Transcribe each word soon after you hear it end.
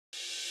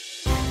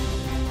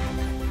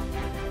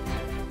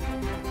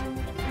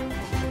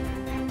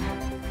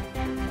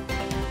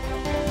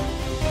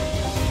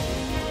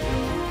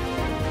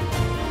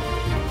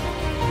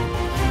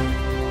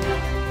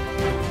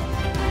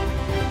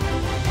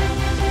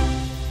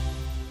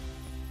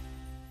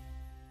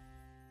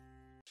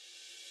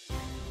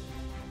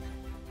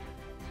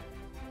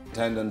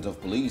Superintendent of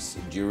Police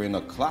during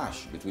a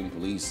clash between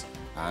police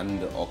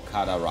and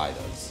Okada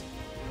riders.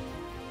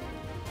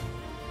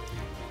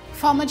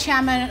 Former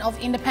chairman of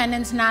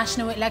Independent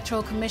National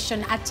Electoral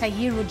Commission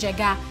Atahiru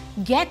Jega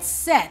gets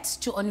set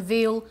to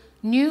unveil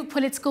new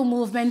political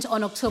movement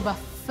on October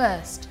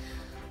 1st.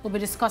 We'll be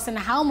discussing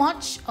how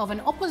much of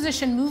an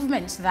opposition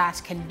movement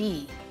that can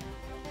be.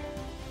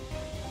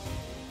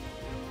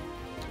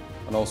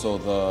 And also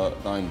the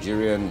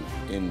Nigerian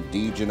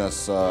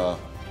Indigenous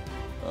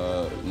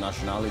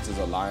Nationalities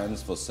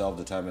Alliance for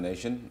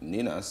Self-Determination,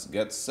 NINAS,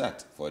 gets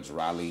set for its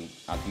rally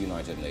at the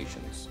United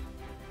Nations.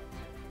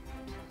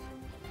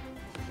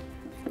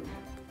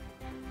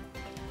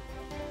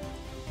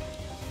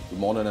 Good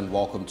morning and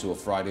welcome to a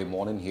Friday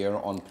morning here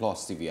on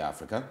Plus TV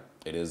Africa.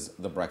 It is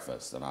The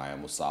Breakfast and I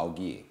am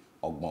Usaugi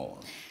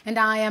Ogbon. And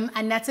I am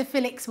Annette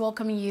Felix,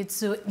 welcoming you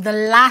to the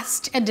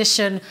last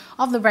edition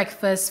of The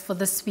Breakfast for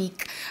this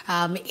week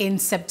in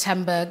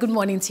September. Good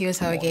morning to you,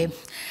 Usaugi.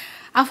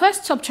 Our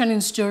first top trending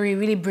story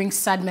really brings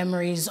sad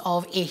memories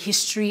of a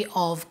history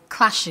of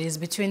clashes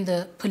between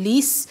the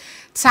police,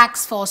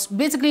 task force,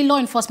 basically law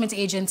enforcement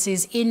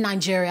agencies in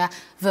Nigeria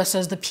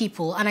versus the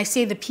people. And I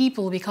say the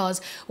people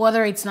because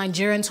whether it's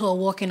Nigerians who are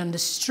walking on the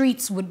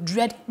streets with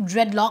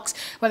dreadlocks,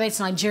 whether it's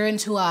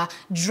Nigerians who are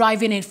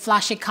driving in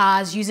flashy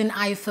cars, using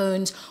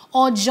iPhones,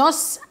 or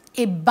just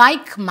a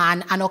bike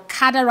man, an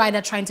Okada rider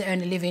trying to earn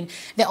a living,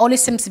 there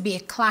always seems to be a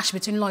clash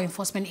between law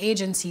enforcement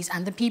agencies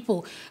and the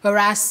people.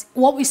 Whereas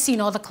what we see in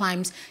other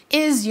crimes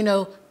is,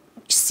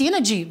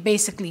 synergy,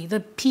 basically. The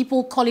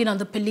people calling on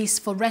the police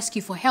for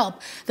rescue, for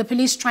help. The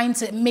police trying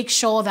to make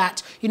sure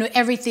that,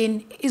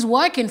 everything is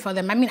working for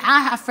them. I mean,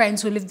 I have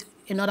friends who lived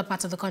in other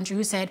parts of the country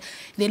who said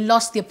they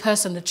lost their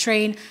purse on the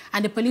train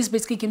and the police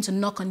basically came to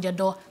knock on their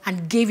door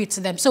and gave it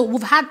to them. So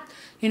we've had,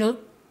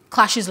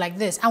 clashes like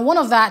this. And one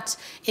of that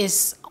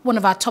is one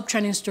of our top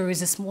trending stories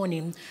this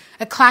morning,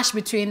 a clash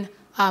between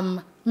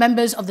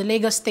members of the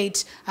Lagos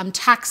State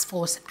Task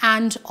Force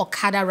and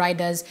Okada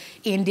riders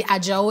in the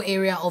Ajao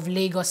area of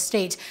Lagos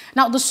State.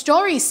 Now, the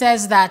story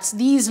says that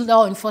these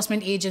law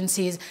enforcement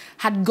agencies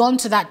had gone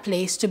to that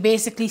place to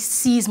basically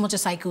seize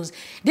motorcycles.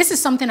 This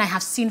is something I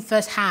have seen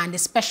firsthand,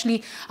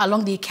 especially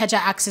along the Ikeja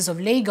axis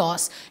of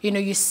Lagos.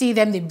 You see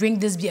them, they bring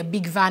this a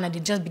big van and they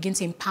just begin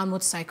to impound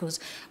motorcycles.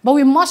 But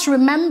we must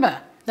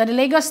remember that the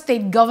Lagos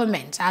State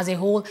government as a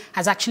whole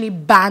has actually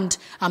banned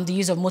the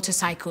use of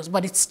motorcycles,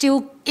 but it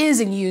still is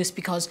in use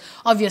because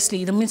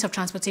obviously the means of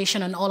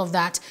transportation and all of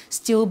that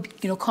still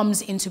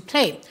comes into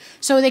play.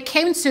 So they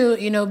came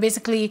to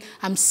basically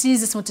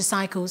seize these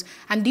motorcycles,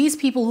 and these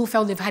people who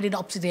felt they've had it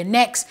up to their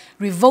necks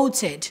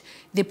revolted,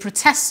 they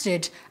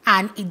protested,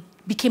 and it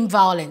became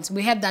violent.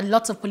 We heard that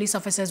lots of police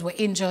officers were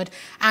injured,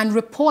 and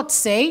reports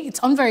say, it's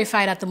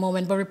unverified at the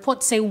moment, but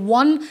reports say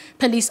one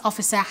police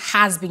officer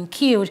has been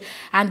killed,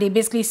 and they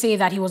basically say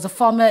that he was a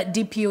former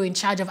DPO in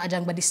charge of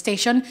Ajangbadi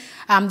station.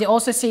 They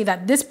also say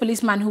that this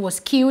policeman who was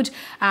killed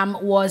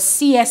was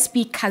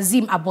CSP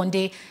Kazim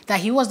Abonde, that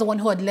he was the one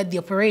who had led the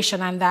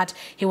operation and that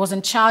he was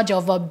in charge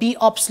of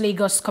B-Ops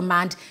Lagos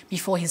Command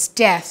before his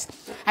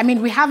death. I mean,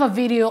 we have a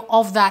video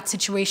of that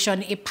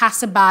situation, a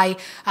passerby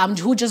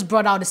who just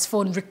brought out his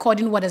phone,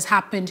 recording what has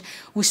happened.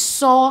 We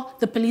saw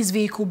the police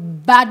vehicle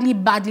badly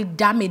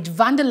damaged,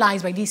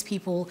 vandalized by these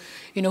people,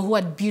 who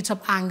had built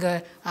up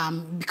anger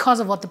because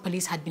of what the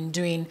police had been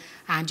doing.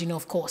 And,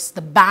 of course,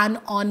 the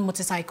ban on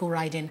motorcycle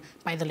riding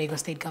by the Lagos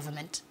State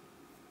government.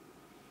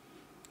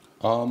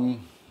 So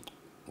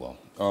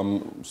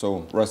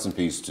rest in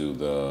peace to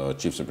the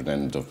Chief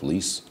Superintendent of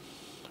Police.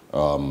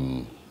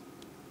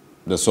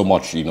 There's so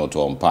much,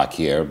 to unpack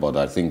here, but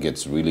I think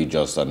it's really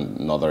just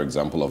another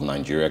example of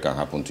Nigeria can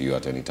happen to you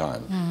at any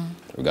time,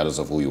 regardless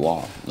of who you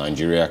are.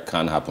 Nigeria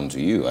can happen to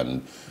you,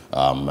 and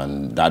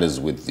that is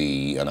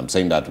and I'm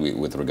saying that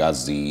with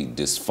regards to the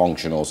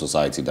dysfunctional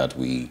society that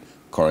we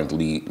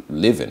currently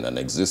live in and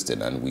exist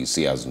in, and we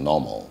see as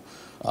normal.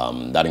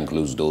 That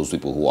includes those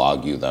people who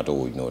argue that,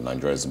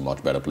 Nigeria is a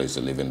much better place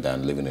to live in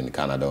than living in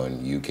Canada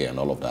and UK and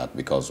all of that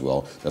because,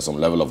 well, there's some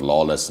level of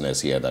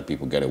lawlessness here that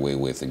people get away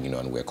with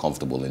and we're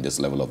comfortable in this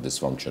level of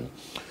dysfunction.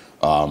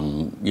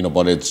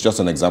 But it's just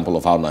an example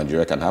of how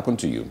Nigeria can happen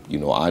to you.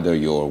 Either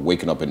you're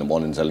waking up in the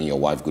morning telling your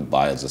wife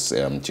goodbye as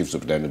a Chief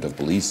Superintendent of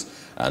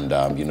Police and,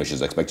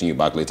 she's expecting you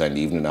back later in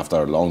the evening after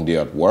a long day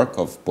at work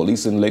of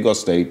police in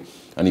Lagos State,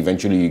 and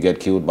eventually you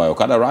get killed by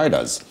Okada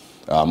riders.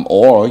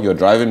 Or you're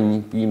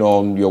driving,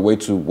 on your way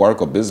to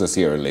work or business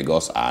here in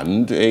Lagos,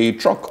 and a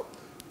truck,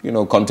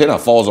 container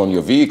falls on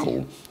your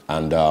vehicle,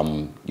 and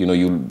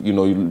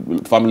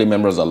family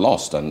members are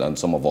lost, and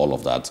some of all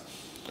of that.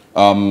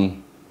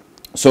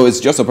 So it's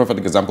just a perfect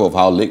example of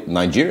how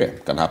Nigeria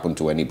can happen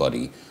to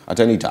anybody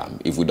at any time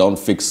if we don't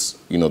fix,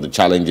 the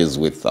challenges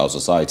with our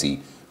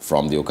society,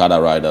 from the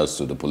Okada riders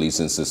to the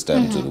policing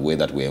system to the way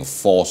that we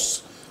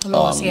enforce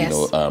laws,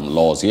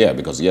 laws here.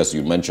 Because yes,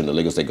 you mentioned the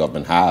Lagos State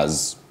government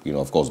has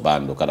of course,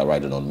 banned Okada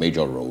riding on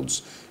major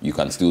roads. You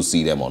can still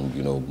see them on,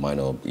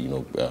 minor,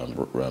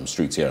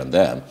 streets here and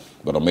there.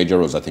 But on major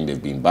roads, I think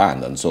they've been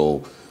banned. And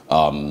so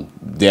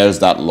there's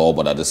that law,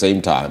 but at the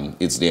same time,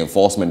 it's the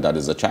enforcement that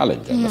is a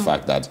challenge. And the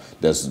fact that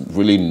there's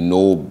really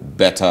no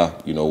better,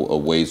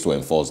 ways to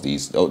enforce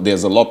these.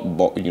 There's a lot,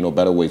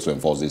 better ways to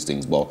enforce these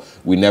things, but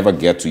we never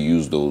get to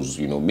use those,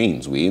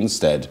 means. We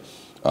instead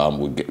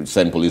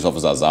send police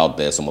officers out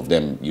there. Some of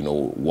them,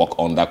 walk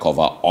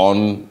undercover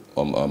on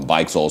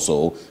bikes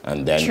also,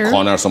 and then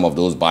corner some of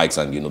those bikes,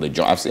 and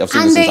I've seen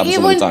this happen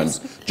so many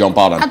times. Jump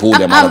out and pull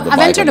them out of the bike.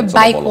 I've entered a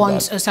bike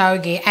once,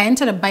 Osarage. I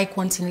entered a bike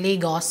once in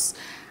Lagos,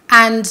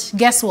 and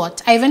guess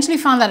what? I eventually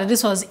found out that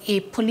this was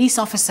a police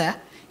officer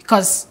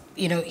because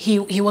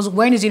he was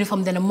wearing his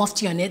uniform, then a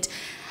mufti on it,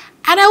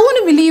 and I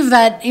wouldn't believe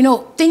that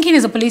thinking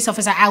as a police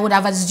officer, I would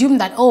have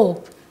assumed that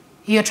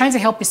you're trying to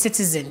help a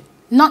citizen.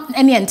 Not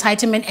any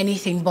entitlement,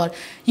 anything, but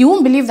you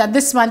won't believe that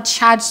this man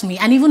charged me,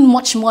 and even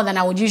much more than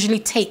I would usually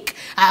take.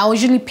 I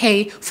would usually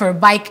pay for a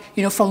bike,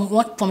 from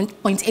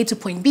point A to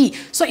point B.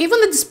 So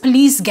even these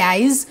police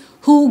guys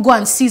who go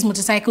and seize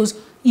motorcycles,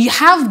 you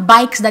have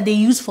bikes that they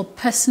use for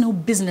personal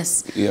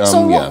business.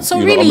 So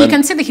really, you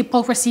can see the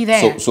hypocrisy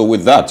there. So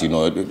with that,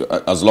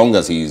 as long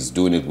as he's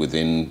doing it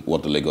within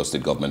what the Lagos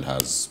state government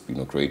has,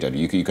 created,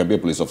 you can be a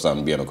police officer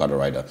and be an Okada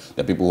rider.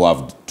 There are people who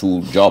have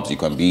 2 jobs. You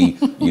can be,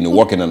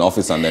 work in an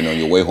office and then on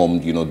your way home,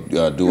 do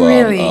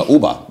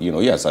Uber,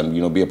 yes,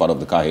 and be a part of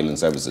the car hailing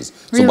services.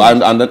 Really?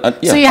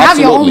 So you have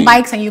your own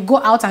bikes and you go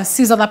out and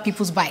seize other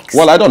people's bikes.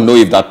 Well, I don't know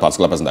if that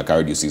particular person that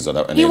carried you seized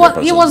other person's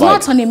bike. He was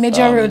not on a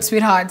major road,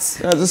 sweethearts.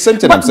 Yeah, the same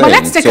thing. But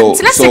let's take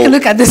a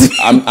look at this.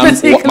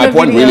 My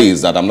point really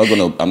is that I'm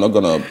not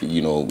gonna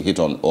hit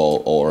on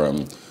or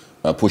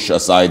push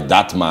aside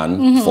that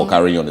man for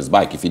carrying on his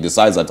bike. If he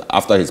decides that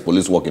after his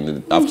police work in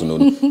the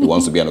afternoon he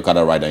wants to be an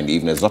Okada rider in the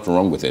evening, there's nothing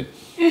wrong with it.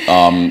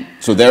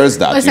 So there is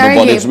that.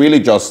 But it's really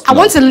just. I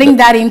want to link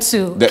that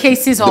into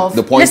cases of.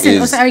 The point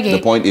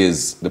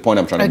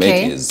I'm trying to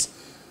make is,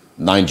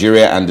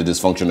 Nigeria and the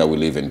dysfunction that we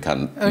live in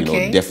can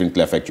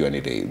definitely affect you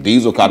any day.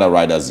 These Okada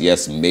riders,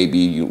 yes,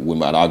 maybe we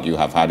might argue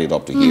have had it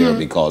up to here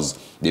because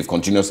they've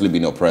continuously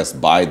been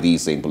oppressed by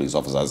these same police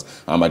officers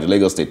and by the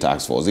Lagos State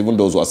Task Force. Even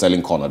those who are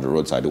selling corn at the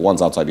roadside, the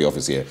ones outside the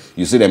office here,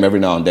 you see them every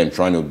now and then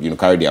trying to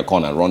carry their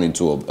corn and run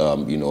into a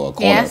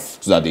corner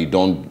so that they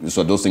don't,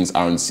 so those things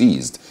aren't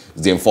seized.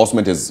 The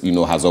enforcement is,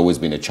 has always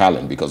been a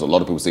challenge because a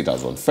lot of people say it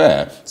as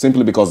unfair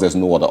simply because there's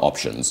no other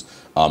options.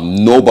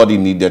 Nobody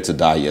needed to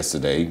die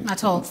yesterday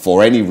at all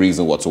for any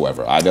reason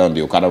whatsoever, either on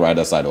the Okada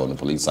rider side or on the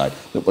police side.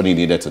 Nobody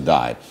needed to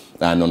die.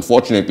 And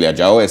unfortunately,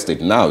 Ajao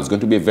Estate now is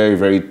going to be a very,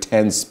 very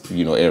tense,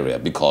 area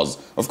because,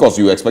 of course,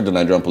 you expect the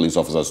Nigerian police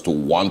officers to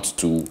want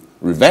to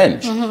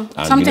revenge, and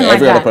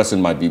every other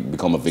person might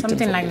become a victim.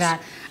 Something like that.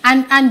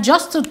 And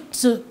just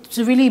to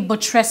really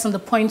buttress on the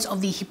point of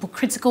the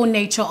hypocritical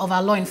nature of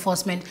our law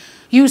enforcement,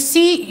 you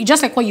see,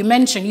 just like what you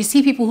mentioned, you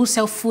see people who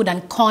sell food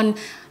and corn,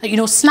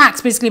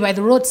 snacks basically by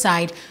the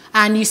roadside,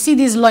 and you see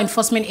these law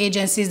enforcement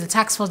agencies, the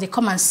task force, they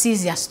come and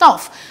seize their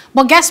stuff.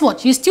 But guess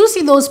what? You still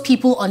see those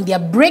people on their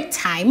break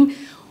time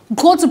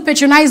go to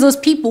patronize those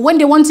people when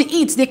they want to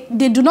eat.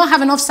 They do not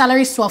have enough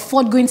salaries to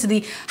afford going to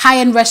the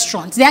high-end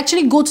restaurants. They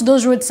actually go to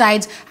those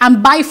roadsides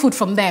and buy food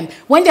from them.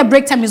 When their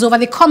break time is over,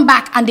 they come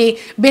back and they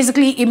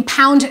basically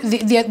impound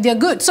their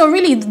goods. So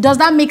really, does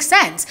that make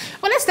sense?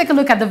 Well, let's take a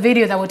look at the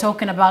video that we're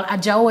talking about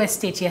at Ajao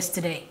Estate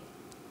yesterday.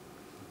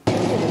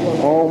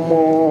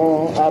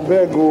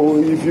 Abeg,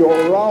 if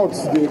your route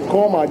they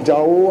come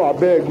Ajao,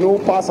 abeg, no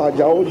pass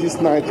Ajao this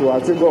night. I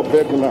think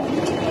abeg now.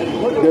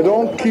 They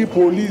don't keep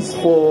police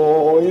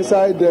for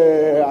inside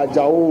the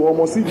Ajao.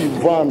 Almost see the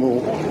van.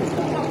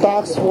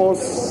 Task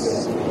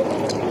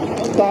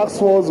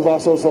force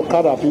versus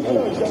Okada people.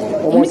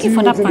 I'm looking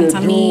for that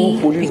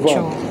Pantami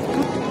picture.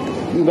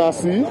 You know,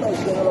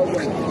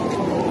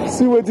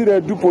 see what did they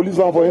do police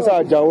van for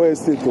inside Ajao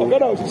Estate.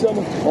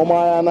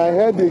 And I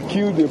heard they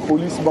killed the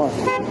policeman.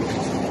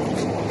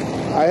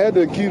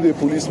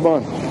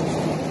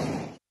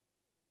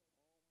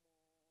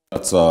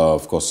 That's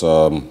of course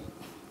a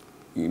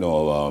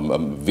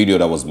video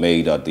that was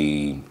made at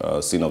the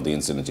scene of the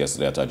incident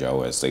yesterday at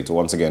Ajao Estate. So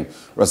once again,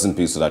 rest in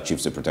peace to that Chief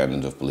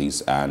Superintendent of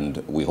Police,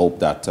 and we hope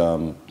that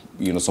some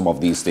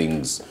of these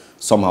things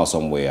somehow,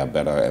 some way are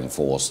better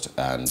enforced,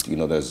 and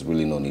there's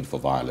really no need for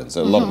violence.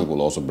 A lot of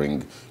people also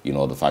bring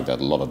the fact that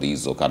a lot of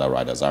these Okada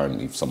riders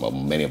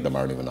many of them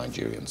aren't even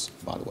Nigerians,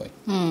 by the way.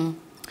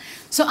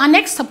 So our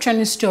next top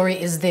trending story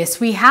is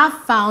this. We have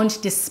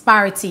found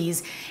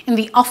disparities in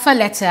the offer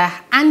letter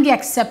and the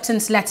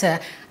acceptance letter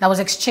that was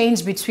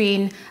exchanged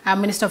between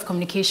Minister of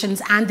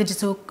Communications and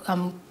Digital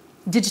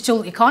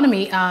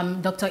Economy,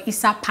 Dr.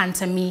 Issa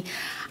Pantami,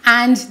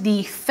 and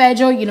the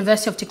Federal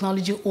University of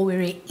Technology,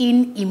 Owerri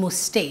in Imo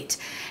State.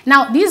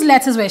 Now, these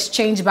letters were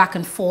exchanged back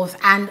and forth,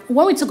 and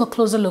when we took a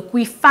closer look,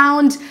 we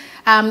found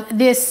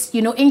this,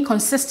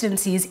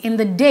 inconsistencies in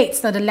the dates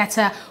that the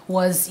letter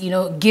was,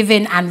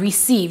 given and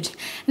received.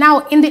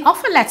 Now, in the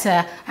offer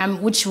letter,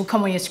 which will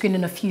come on your screen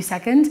in a few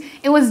seconds,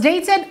 it was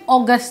dated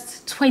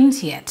August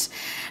 20th.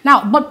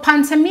 Now, but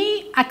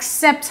Pantami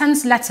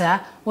acceptance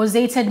letter was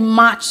dated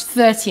March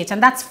 30th,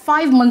 and that's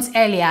 5 months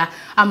earlier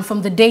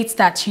from the date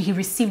that he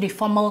received a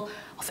formal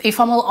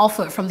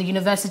offer from the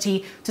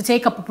university to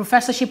take up a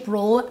professorship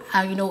role,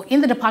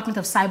 in the Department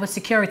of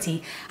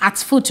Cybersecurity at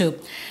FUTO.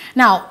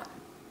 Now,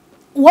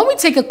 when we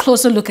take a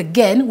closer look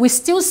again, we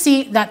still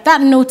see that that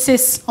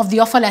notice of the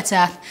offer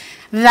letter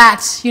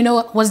that,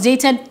 was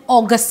dated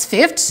August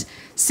 5th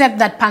said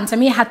that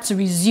Pantami had to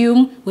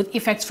resume with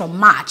effect from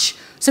March.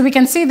 So we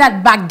can see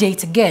that back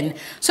date again.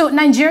 So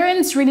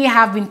Nigerians really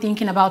have been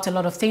thinking about a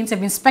lot of things. They've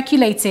been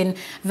speculating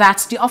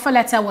that the offer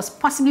letter was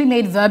possibly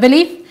made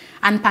verbally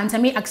and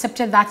Pantami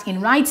accepted that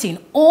in writing,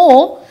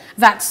 or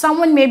that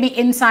someone maybe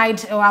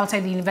inside or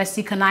outside the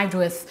university connived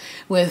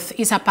with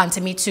Isa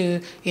Pantami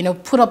to,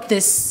 put up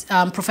this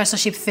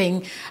professorship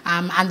thing,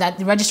 and that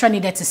the registrar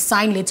needed to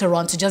sign later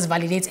on to just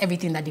validate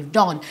everything that they've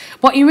done.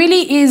 But it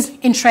really is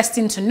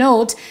interesting to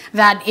note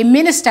that a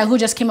minister who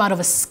just came out of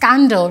a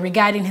scandal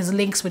regarding his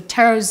links with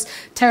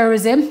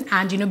terrorism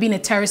and, being a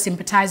terrorist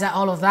sympathizer,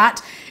 all of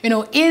that,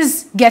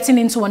 is getting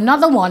into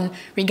another one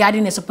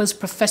regarding a supposed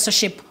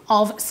professorship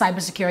of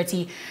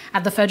cybersecurity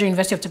at the Federal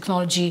University of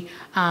Technology,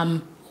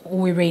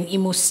 we were in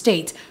Imo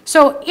State.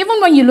 So even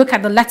when you look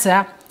at the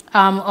letter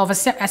of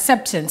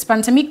acceptance,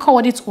 Pantami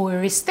called it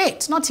Owerri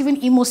State, not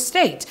even Imo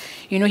State.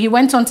 He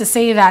went on to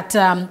say that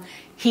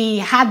he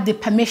had the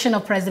permission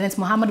of President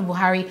Muhammadu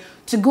Buhari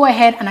to go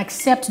ahead and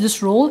accept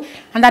this role,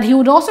 and that he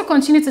would also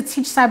continue to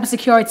teach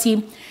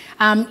cybersecurity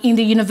in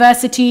the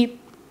university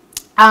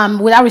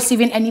without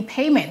receiving any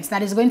payments.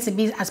 That is going to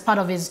be as part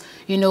of his,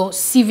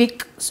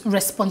 civic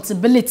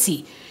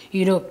responsibility.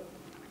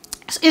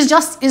 It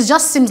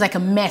just seems like a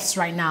mess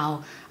right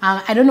now.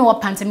 I don't know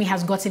what Pantami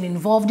has gotten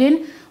involved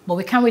in, but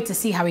we can't wait to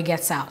see how he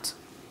gets out.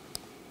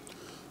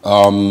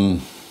 So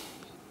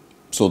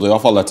the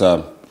offer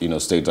letter,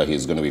 states that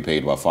he's going to be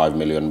paid about 5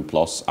 million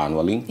plus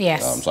annually.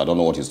 Yes. So I don't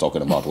know what he's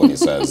talking about when he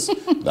says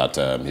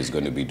that he's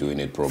going to be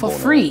doing it pro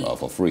bono,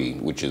 for free,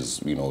 which is,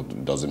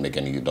 doesn't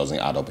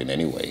add up in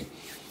any way.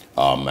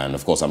 And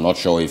of course, I'm not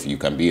sure if you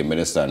can be a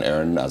minister and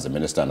earn as a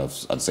minister and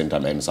at the same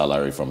time earn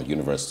salary from a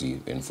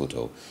university in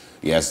FUTO.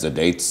 Yes, the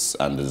dates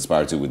and the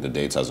disparity with the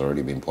dates has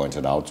already been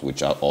pointed out,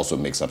 which also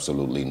makes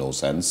absolutely no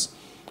sense.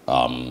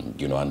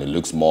 And it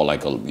looks more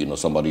like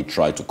somebody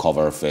tried to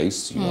cover a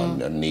face,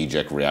 and a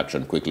knee-jerk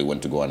reaction, quickly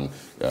went to go and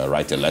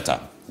write a letter,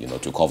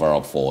 to cover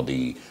up for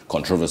the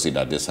controversy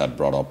that this had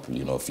brought up,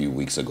 a few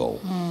weeks ago.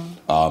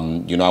 I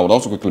would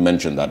also quickly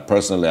mention that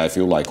personally, I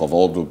feel like of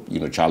all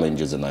the,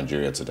 challenges in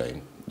Nigeria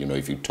today,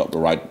 if you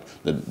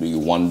write the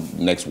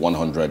next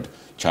 100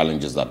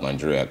 challenges that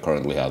Nigeria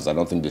currently has, I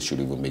don't think this should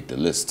even make the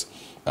list.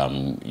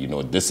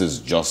 This is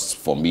just,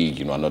 for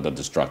me, another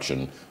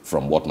distraction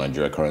from what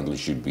Nigeria currently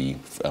should be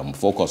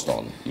focused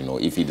on.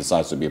 If he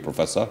decides to be a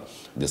professor,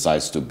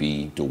 decides to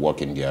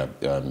work in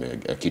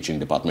the kitchen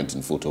department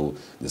in FUTO,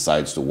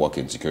 decides to work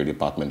in security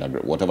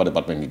department, whatever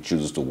department he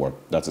chooses to work,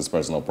 that's his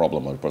personal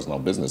problem or personal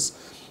business.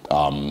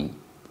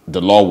 The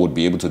law would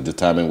be able to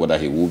determine whether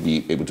he will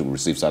be able to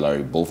receive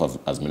salary both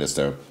as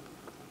minister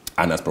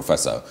and as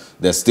professor.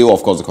 There's still,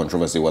 of course, the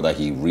controversy whether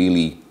he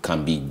really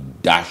can be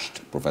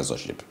dashed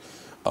professorship.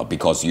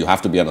 Because you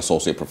have to be an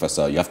associate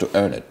professor, you have to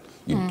earn it.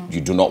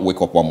 You do not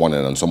wake up one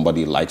morning and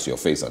somebody likes your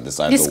face and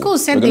decides. The school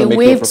said they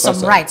waived some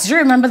rights. Do you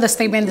remember the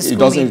statement the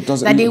school made?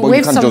 That they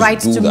waived some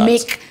rights to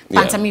make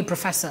Pantami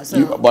professor.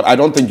 So. But I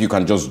don't think you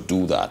can just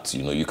do that.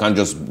 You can't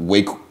just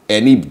wake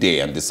any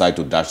day and decide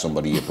to dash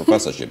somebody a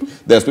professorship.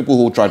 There's people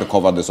who try to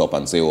cover this up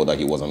and say, that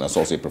he was an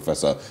associate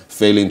professor,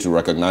 failing to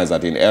recognize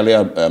that in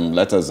earlier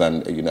letters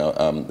and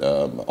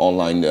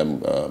online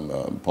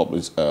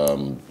published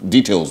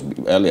details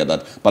earlier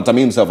that Pantami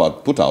himself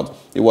had put out,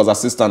 he was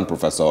assistant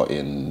professor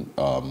in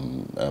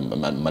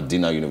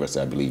Medina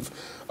University, I believe.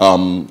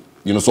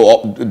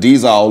 So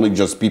these are only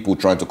just people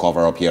trying to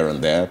cover up here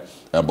and there.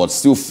 But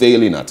still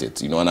failing at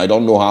it, and I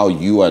don't know how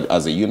you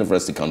as a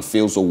university can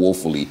fail so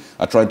woefully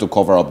at trying to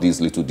cover up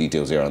these little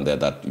details here and there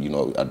that,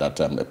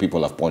 that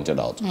people have pointed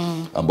out.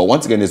 But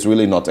once again, it's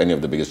really not any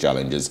of the biggest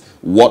challenges.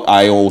 What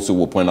I also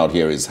will point out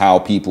here is how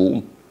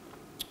people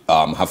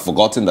have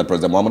forgotten that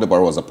President Muhammadu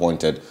Buhari was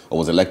appointed or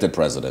was elected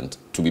president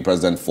to be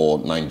president for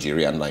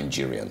Nigeria and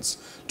Nigerians,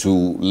 to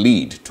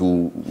lead,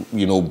 to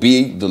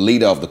be the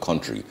leader of the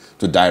country,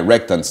 to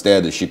direct and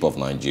steer the ship of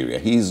Nigeria.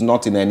 He is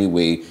not in any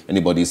way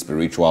anybody's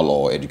spiritual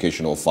or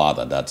educational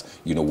father that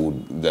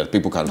that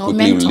people can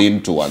quickly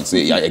lean to and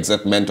say,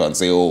 except mentor, and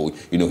say,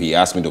 he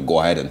asked me to go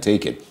ahead and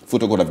take it.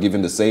 FUTO could have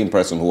given the same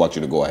person who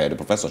actually go ahead a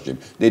professorship.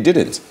 They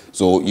didn't.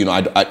 So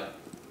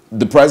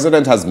the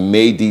president has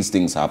made these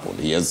things happen.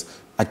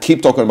 I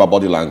keep talking about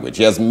body language.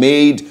 He has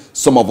made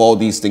some of all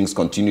these things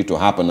continue to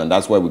happen, and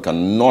that's why we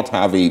cannot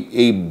have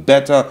a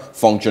better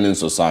functioning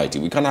society.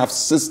 We can't have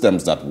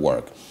systems that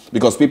work.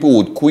 because people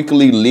would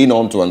quickly lean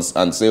onto and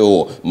say,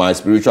 oh, my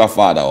spiritual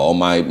father or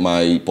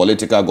my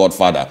political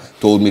godfather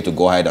told me to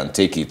go ahead and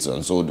take it,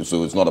 and so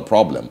it's not a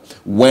problem.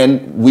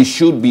 When we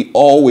should be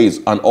always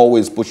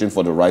pushing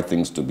for the right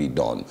things to be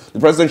done. The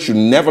president should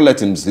never let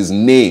his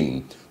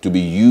name to be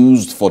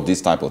used for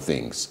this type of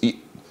things.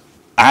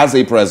 As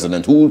a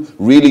president who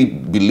really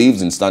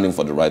believes in standing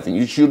for the right thing,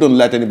 you shouldn't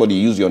let anybody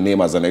use your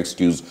name as an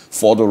excuse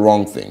for the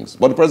wrong things.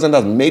 But the president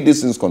has made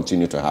these things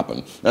continue to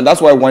happen. And that's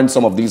why when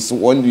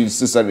you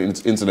see certain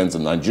incidents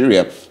in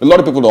Nigeria, a lot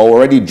of people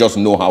already just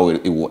know how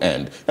it will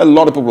end. A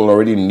lot of people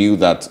already knew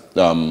that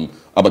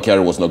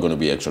Abakari was not going to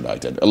be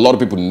extradited. A lot of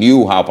people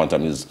knew how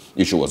Pantami's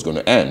issue was going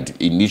to end.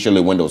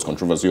 Initially, when there was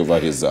controversy over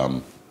his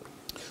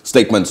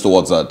statements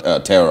towards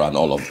terror and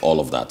all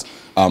of that.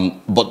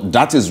 But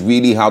that is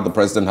really how the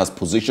president has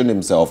positioned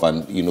himself,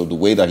 and the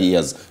way that he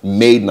has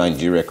made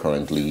Nigeria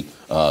currently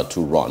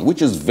to run,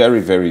 which is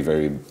very, very,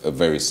 very,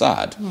 very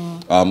sad.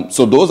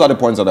 So those are the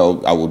points that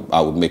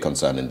I would make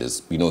concern in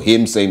this.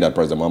 Him saying that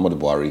President Muhammadu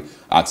Buhari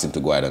asked him to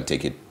go ahead and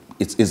take it.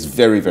 It's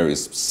very, very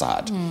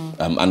sad.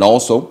 And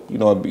also,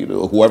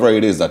 whoever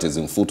it is that is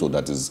in FUTO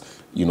that is,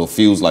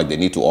 feels like they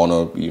need to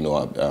honor,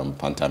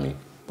 Pantami.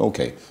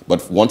 Okay,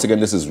 but once again,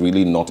 this is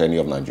really not any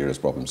of Nigeria's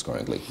problems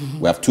currently.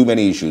 We have too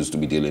many issues to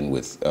be dealing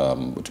with,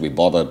 to be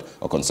bothered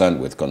or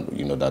concerned with.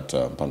 That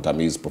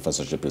Pantami's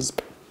professorship is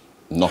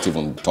not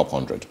even top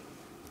 100.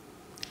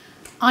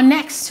 Our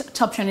next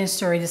top trending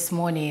story this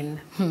morning,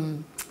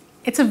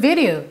 it's a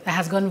video that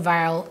has gone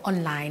viral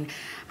online,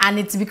 and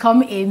it's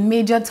become a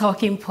major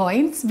talking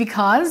point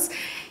because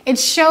it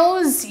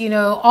shows,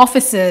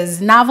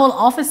 officers, naval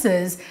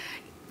officers,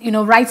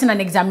 writing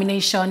an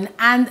examination.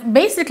 And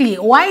basically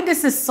why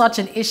this is such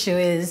an issue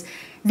is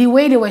the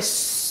way they were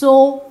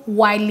so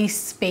widely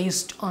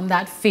spaced on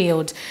that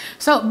field.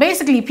 So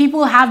basically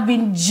people have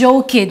been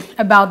joking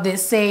about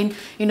this, saying,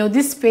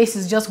 this space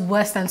is just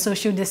worse than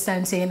social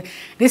distancing.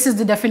 This is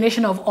the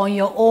definition of on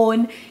your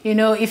own.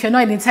 If you're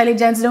not in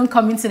intelligence, don't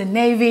come into the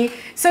Navy.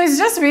 So it's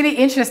just really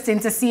interesting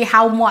to see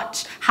how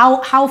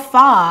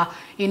far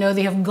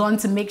they have gone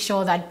to make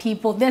sure that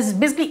there's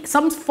basically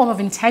some form of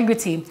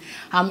integrity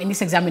in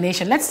this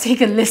examination. Let's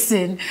take a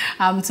listen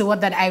to what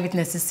that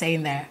eyewitness is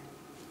saying there.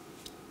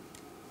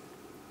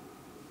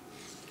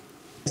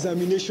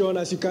 Examination,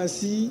 as you can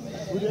see,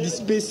 the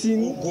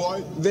spacing,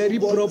 very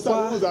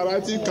proper.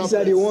 These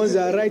are the ones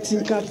that are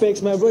writing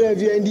CAPEX. My brother,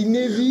 if you're in the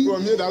Navy,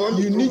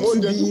 you need to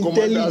be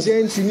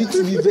intelligent. You need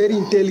to be very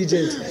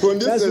intelligent.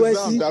 That's why,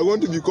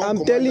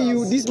 I'm telling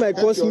you, these my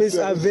classmates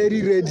are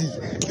very ready.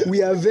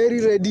 We are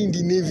very ready in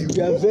the Navy.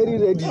 We are very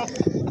ready.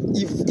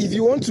 If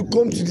you want to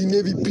come to the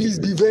Navy, please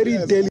be very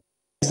intelligent.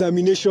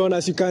 Examination,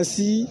 as you can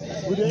see,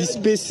 the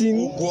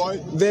spacing,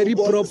 very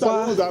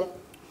proper.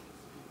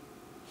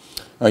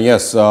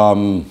 Yes,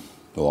 well,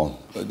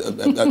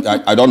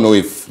 I don't know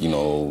if,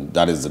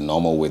 that is the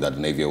normal way that the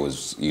Navy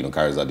always,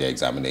 carries out their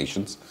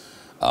examinations.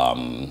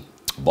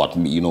 But,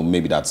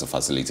 maybe that's a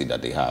facility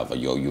that they have.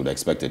 You'd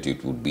expect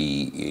it would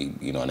be,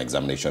 an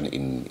examination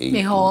in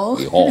a hall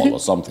or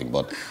something.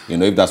 But,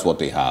 if that's what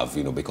they have,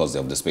 because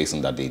of the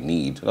spacing that they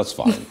need, that's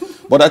fine.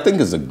 But I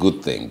think it's a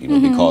good thing,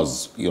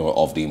 because,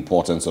 of the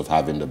importance of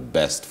having the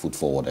best foot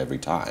forward every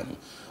time.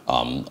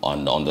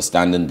 On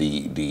understanding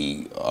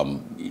the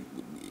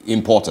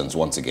importance,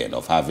 once again,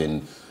 of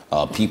having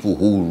people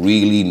who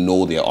really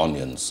know their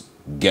onions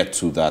get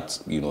to that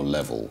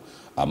level,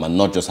 and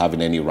not just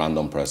having any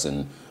random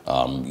person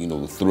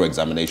through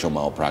examination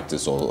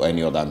malpractice or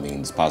any other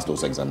means pass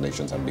those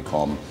examinations and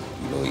become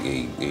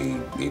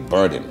a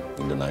burden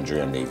in the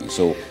Nigerian Navy.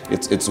 So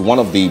it's one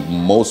of the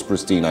most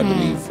pristine, I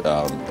believe,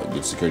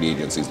 the security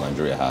agencies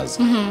Nigeria has.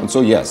 And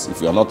so yes,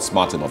 if you're not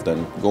smart enough,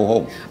 then go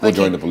home, go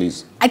join the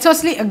police. I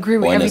totally agree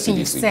with everything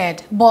you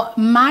said, but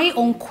my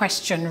own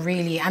question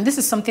really, and this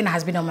is something that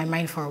has been on my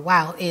mind for a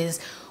while,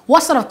 is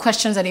what sort of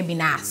questions are they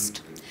being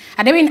asked?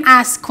 Are they being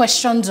asked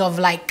questions of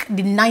like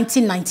the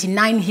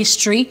 1999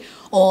 history,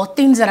 or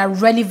things that are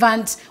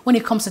relevant when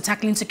it comes to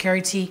tackling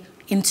security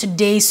in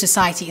today's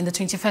society, in the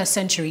 21st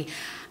century?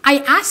 I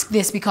ask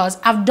this because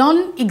I've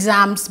done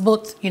exams,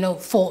 both,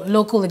 for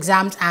local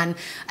exams and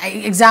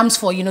exams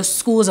for,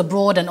 schools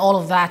abroad and all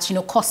of that,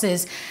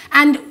 courses.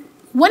 And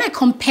when I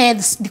compare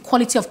the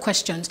quality of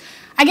questions,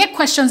 I get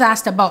questions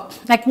asked about,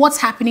 like, what's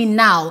happening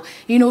now?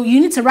 You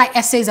need to write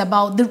essays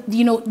about,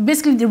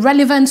 basically the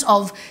relevance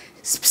of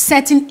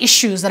certain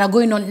issues that are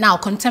going on now,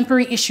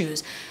 contemporary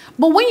issues.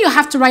 But when you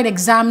have to write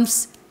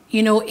exams,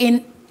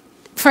 in,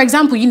 for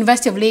example,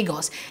 University of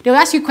Lagos, they'll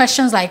ask you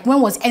questions like,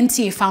 when was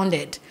NTA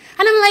founded?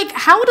 And I'm like,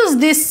 how does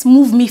this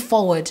move me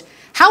forward?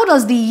 How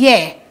does the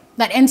year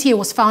that NTA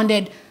was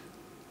founded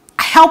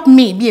help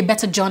me be a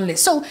better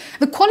journalist? So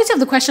the quality of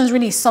the questions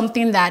really is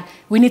something that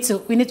we need.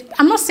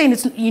 I'm not saying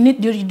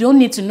you don't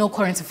need to know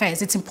current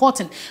affairs. It's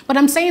important. But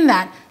I'm saying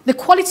that the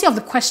quality of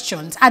the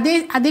questions, are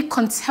they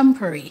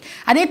contemporary?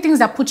 Are they things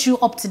that put you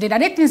up to date? Are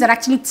they things that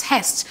actually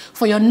test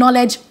for your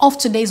knowledge of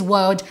today's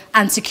world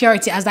and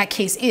security, as that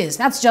case is?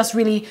 That's just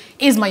really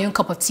is my own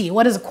cup of tea.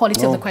 What is the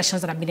quality of the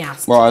questions that have been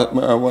asked?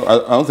 Well, I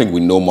don't think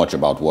we know much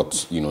about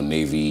what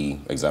Navy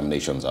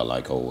examinations are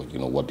like, or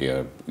what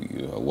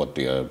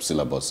their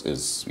syllabus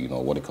is,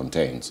 what it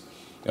contains.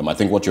 I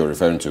think what you're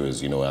referring to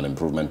is, an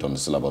improvement on the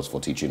syllabus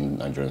for teaching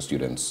Nigerian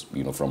students,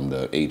 from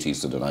the 80s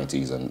to the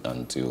 90s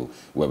and to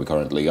where we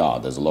currently are.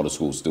 There's a lot of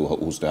schools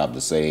who still have the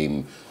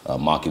same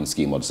marking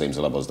scheme or the same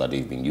syllabus that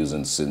they've been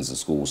using since the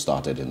school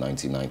started in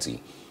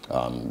 1990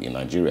 in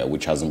Nigeria,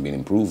 which hasn't been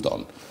improved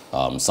on.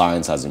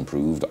 Science has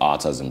improved,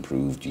 art has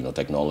improved,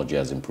 technology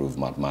has improved,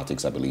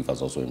 mathematics, I believe,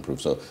 has also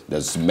improved. So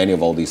there's many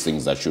of all these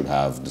things that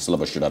the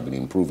syllabus should have been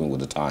improving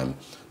with the time.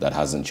 That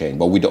hasn't changed.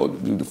 But we don't,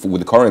 with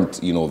the current,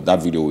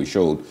 that video we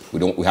showed,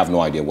 we have no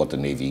idea what the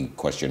Navy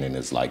questioning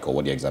is like or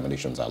what the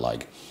examinations are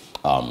like.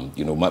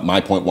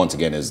 My point once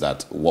again is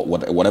that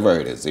whatever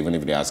it is, even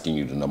if they're asking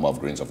you the number of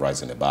grains of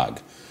rice in a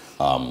bag,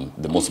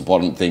 the most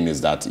important thing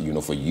is that,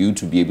 for you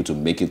to be able to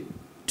make it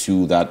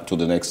to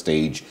the next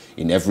stage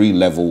in every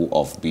level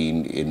of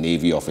being a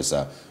Navy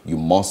officer, you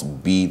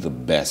must be the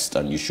best,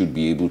 and you should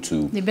be able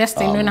to the best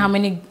in knowing how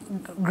many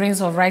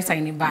grains of rice are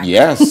in a bag.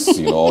 Yes,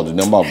 the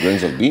number of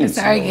grains of beans.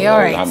 Sorry, all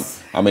right.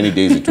 How many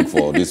days it took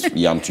for this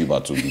yam tuber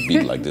to be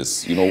big like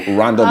this?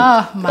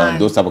 Random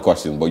those type of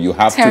questions. But you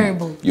have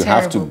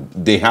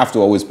they have to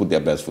always put their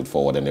best foot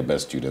forward and their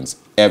best students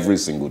every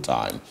single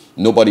time.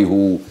 Nobody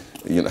who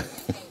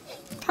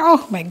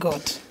Oh my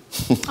God.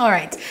 All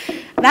right,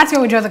 that's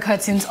where we draw the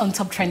curtains on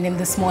Top Trending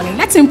this morning.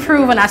 Let's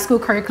improve on our school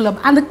curriculum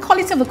and the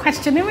quality of the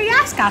questioning we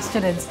ask our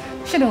students,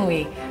 shouldn't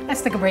we?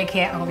 Let's take a break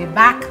here and we'll be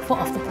back for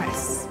Off the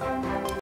Press.